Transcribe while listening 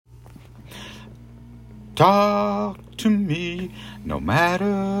Talk to me, no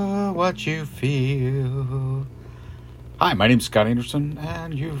matter what you feel. Hi, my name's Scott Anderson,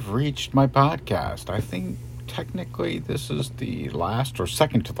 and you've reached my podcast. I think technically this is the last or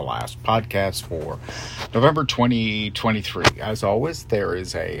second to the last podcast for November 2023. As always, there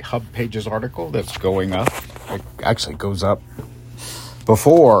is a Hub Pages article that's going up. It actually goes up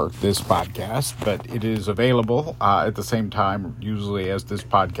before this podcast, but it is available at the same time, usually as this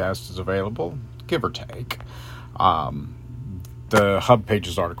podcast is available, give or take. The Hub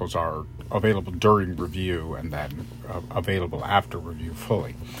Pages articles are available during review and then available after review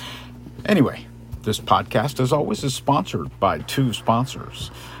fully. Anyway, this podcast, as always, is sponsored by two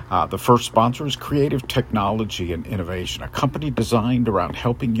sponsors. The first sponsor is Creative Technology and Innovation, a company designed around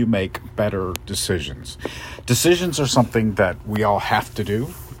helping you make better decisions. Decisions are something that we all have to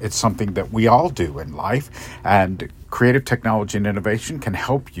do. It's something that we all do in life, and Creative Technology and Innovation can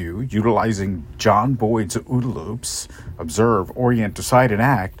help you, utilizing John Boyd's OODA loops, observe, orient, decide, and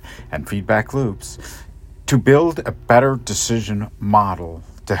act, and feedback loops, to build a better decision model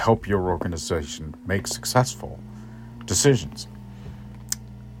to help your organization make successful decisions.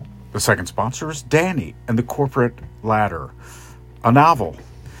 The second sponsor is Danny and the Corporate Ladder, a novel.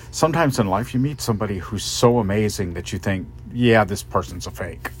 Sometimes in life you meet somebody who's so amazing that you think, yeah, this person's a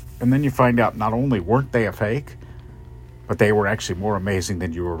fake. And then you find out not only weren't they a fake, but they were actually more amazing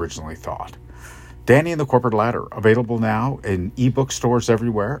than you originally thought. Danny and the Corporate Ladder, available now in ebook stores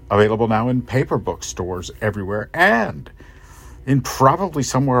everywhere, available now in paper book stores everywhere, and in probably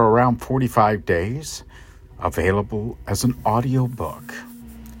somewhere around 45 days, available as an audiobook.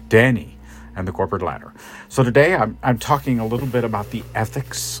 Danny and the Corporate Ladder. So today I'm talking a little bit about the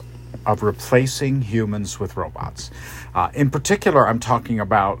ethics of replacing humans with robots. In particular, I'm talking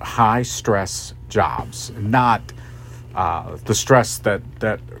about high-stress jobs, not the stress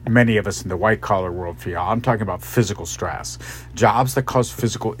that many of us in the white-collar world feel. I'm talking about physical stress, jobs that cause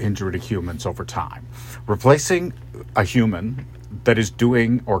physical injury to humans over time. Replacing a human that is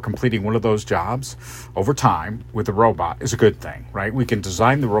doing or completing one of those jobs over time with a robot is a good thing, right? We can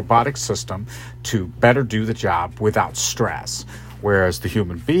design the robotic system to better do the job without stress, whereas the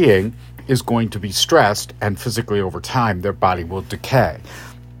human being is going to be stressed, and physically over time their body will decay.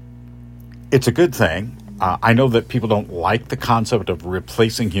 It's a good thing. I know that people don't like the concept of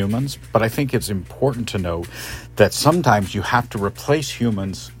replacing humans, but I think it's important to know that sometimes you have to replace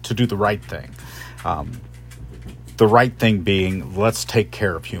humans to do the right thing. The right thing being, let's take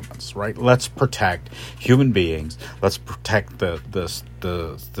care of humans, right? Let's protect human beings. Let's protect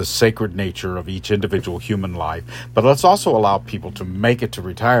the sacred nature of each individual human life. But let's also allow people to make it to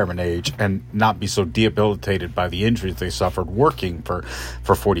retirement age and not be so debilitated by the injuries they suffered working for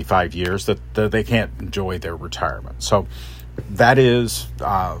 45 years that they can't enjoy their retirement. So that is,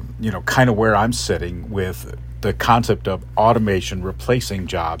 kind of where I'm sitting with the concept of automation replacing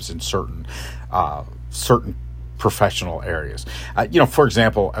jobs in certain professional areas. For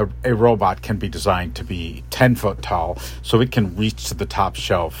example, a robot can be designed to be 10 foot tall so it can reach to the top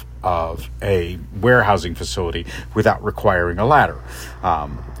shelf of a warehousing facility without requiring a ladder.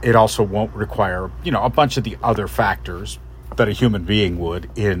 It also won't require, a bunch of the other factors that a human being would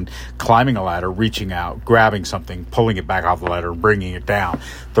in climbing a ladder, reaching out, grabbing something, pulling it back off the ladder, bringing it down.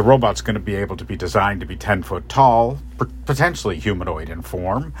 The robot's going to be able to be designed to be 10 foot tall, potentially humanoid in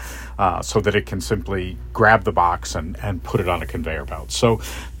form, so that it can simply grab the box and put it on a conveyor belt. So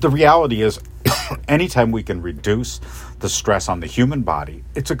the reality is, anytime we can reduce the stress on the human body,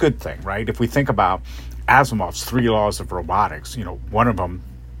 it's a good thing, right? If we think about Asimov's 3 laws of robotics, one of them,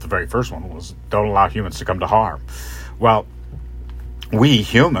 the very first one, was don't allow humans to come to harm. Well, we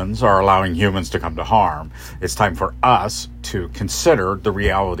humans are allowing humans to come to harm. It's time for us to consider the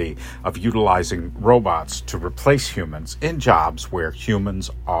reality of utilizing robots to replace humans in jobs where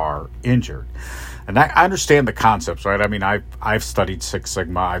humans are injured. And I understand the concepts, right? I mean, I've studied Six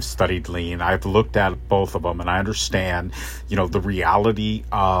Sigma, I've studied Lean, I've looked at both of them, and I understand, the reality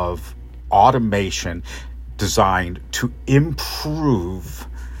of automation designed to improve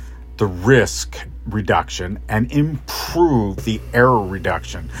the risk reduction and improve the error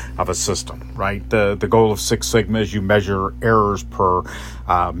reduction of a system, right? The goal of Six Sigma is you measure errors per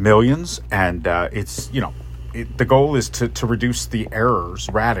millions, and the goal is to reduce the errors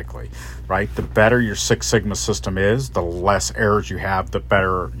radically, right? The better your Six Sigma system is, the less errors you have, the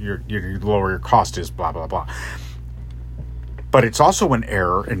better your lower your cost is, blah, blah, blah. But it's also an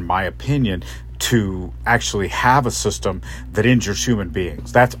error, in my opinion, to actually have a system that injures human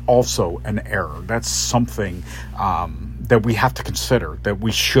beings. That's also an error. That's something that we have to consider, that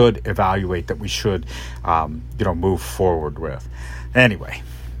we should evaluate, that we should, move forward with. Anyway,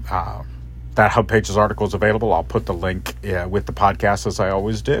 that Hub Pages article is available. I'll put the link with the podcast, as I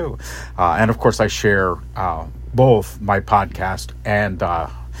always do. And of course, I share both my podcast and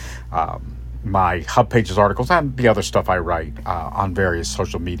my Hub Pages articles and the other stuff I write on various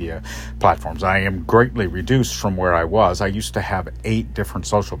social media platforms. I am greatly reduced from where I was. I used to have 8 different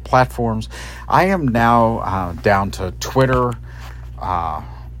social platforms. I am now down to Twitter,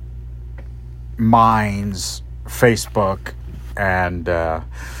 Minds, Facebook, and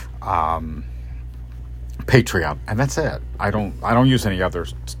Patreon, and that's it. I don't use any other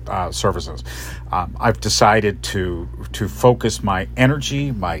services. I've decided to focus my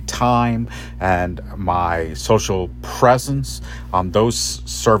energy, my time, and my social presence on those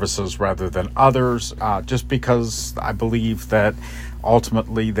services rather than others, just because I believe that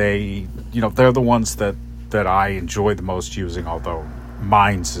ultimately they're the ones that I enjoy the most using, although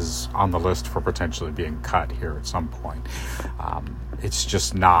Minds is on the list for potentially being cut here at some point. It's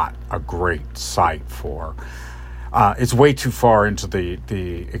just not a great site for. It's way too far into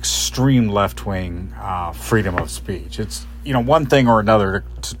the extreme left-wing freedom of speech. It's one thing or another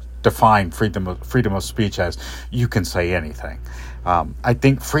to define freedom of speech as you can say anything. I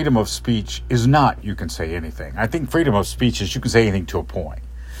think freedom of speech is not you can say anything. I think freedom of speech is you can say anything to a point.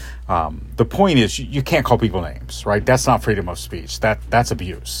 The point is you can't call people names, right? That's not freedom of speech. That's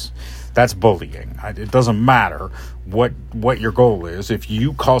abuse. That's bullying. It doesn't matter what your goal is. If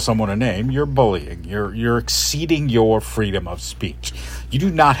you call someone a name, you're bullying. You're exceeding your freedom of speech. You do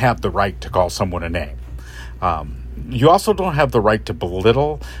not have the right to call someone a name. You also don't have the right to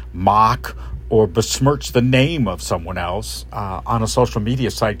belittle, mock, or besmirch the name of someone else on a social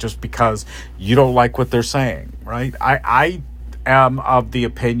media site just because you don't like what they're saying, right? I am of the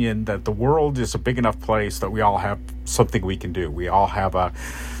opinion that the world is a big enough place that we all have something we can do. We all have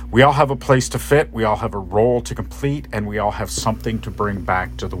a place to fit, we all have a role to complete, and we all have something to bring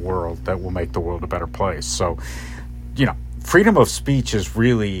back to the world that will make the world a better place. So, freedom of speech is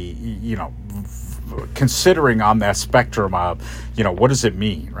really, considering on that spectrum of, what does it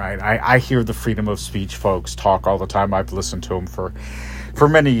mean, right? I hear the freedom of speech folks talk all the time. I've listened to them for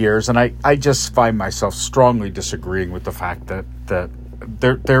many years, and I just find myself strongly disagreeing with the fact that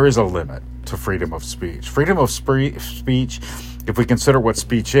there is a limit to freedom of speech. Freedom of speech, if we consider what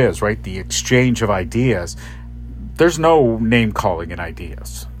speech is, right, the exchange of ideas, there's no name-calling in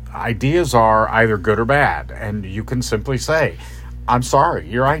ideas. Ideas are either good or bad, and you can simply say, I'm sorry,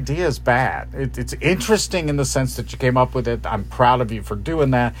 your idea is bad. It's interesting in the sense that you came up with it. I'm proud of you for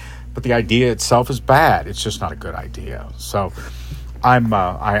doing that, but the idea itself is bad. It's just not a good idea. So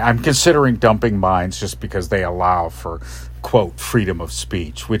I'm considering dumping Minds just because they allow for, quote, freedom of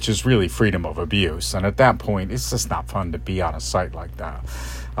speech, which is really freedom of abuse. And at that point, it's just not fun to be on a site like that.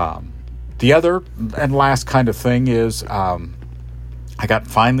 The other and last kind of thing is I got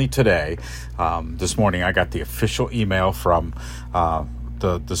finally today, this morning, I got the official email from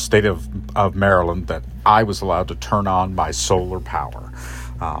the state of Maryland that I was allowed to turn on my solar power.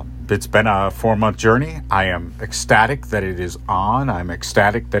 It's been a 4-month journey. I am ecstatic that it is on. I'm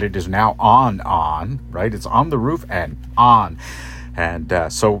ecstatic that it is now on, right? It's on the roof and on. And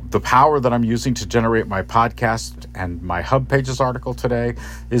so the power that I'm using to generate my podcast and my Hub Pages article today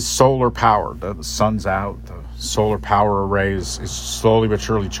is solar powered. The sun's out. The solar power array is slowly but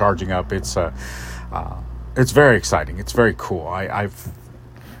surely charging up. It's very exciting. It's very cool. I've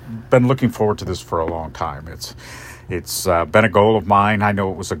been looking forward to this for a long time. It's been a goal of mine. I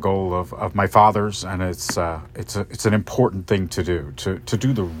know it was a goal of my father's, and it's an important thing to do, to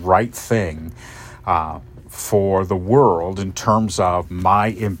do the right thing for the world in terms of my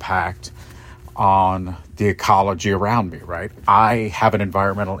impact on the ecology around me, right? I have an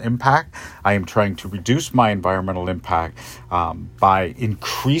environmental impact. I am trying to reduce my environmental impact by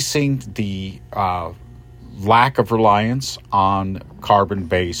increasing the lack of reliance on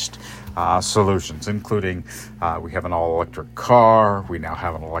carbon-based solutions, including we have an all-electric car, we now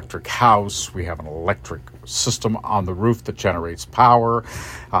have an electric house, we have an electric system on the roof that generates power.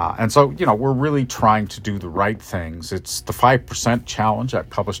 And so, we're really trying to do the right things. It's the 5% challenge. I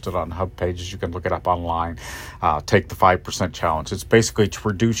published it on Hub Pages. You can look it up online. Take the 5% challenge. It's basically to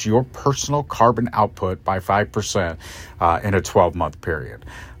reduce your personal carbon output by 5% in a 12-month period.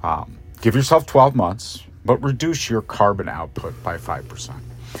 Give yourself 12 months, but reduce your carbon output by 5%.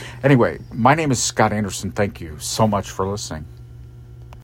 Anyway, my name is Scott Anderson. Thank you so much for listening.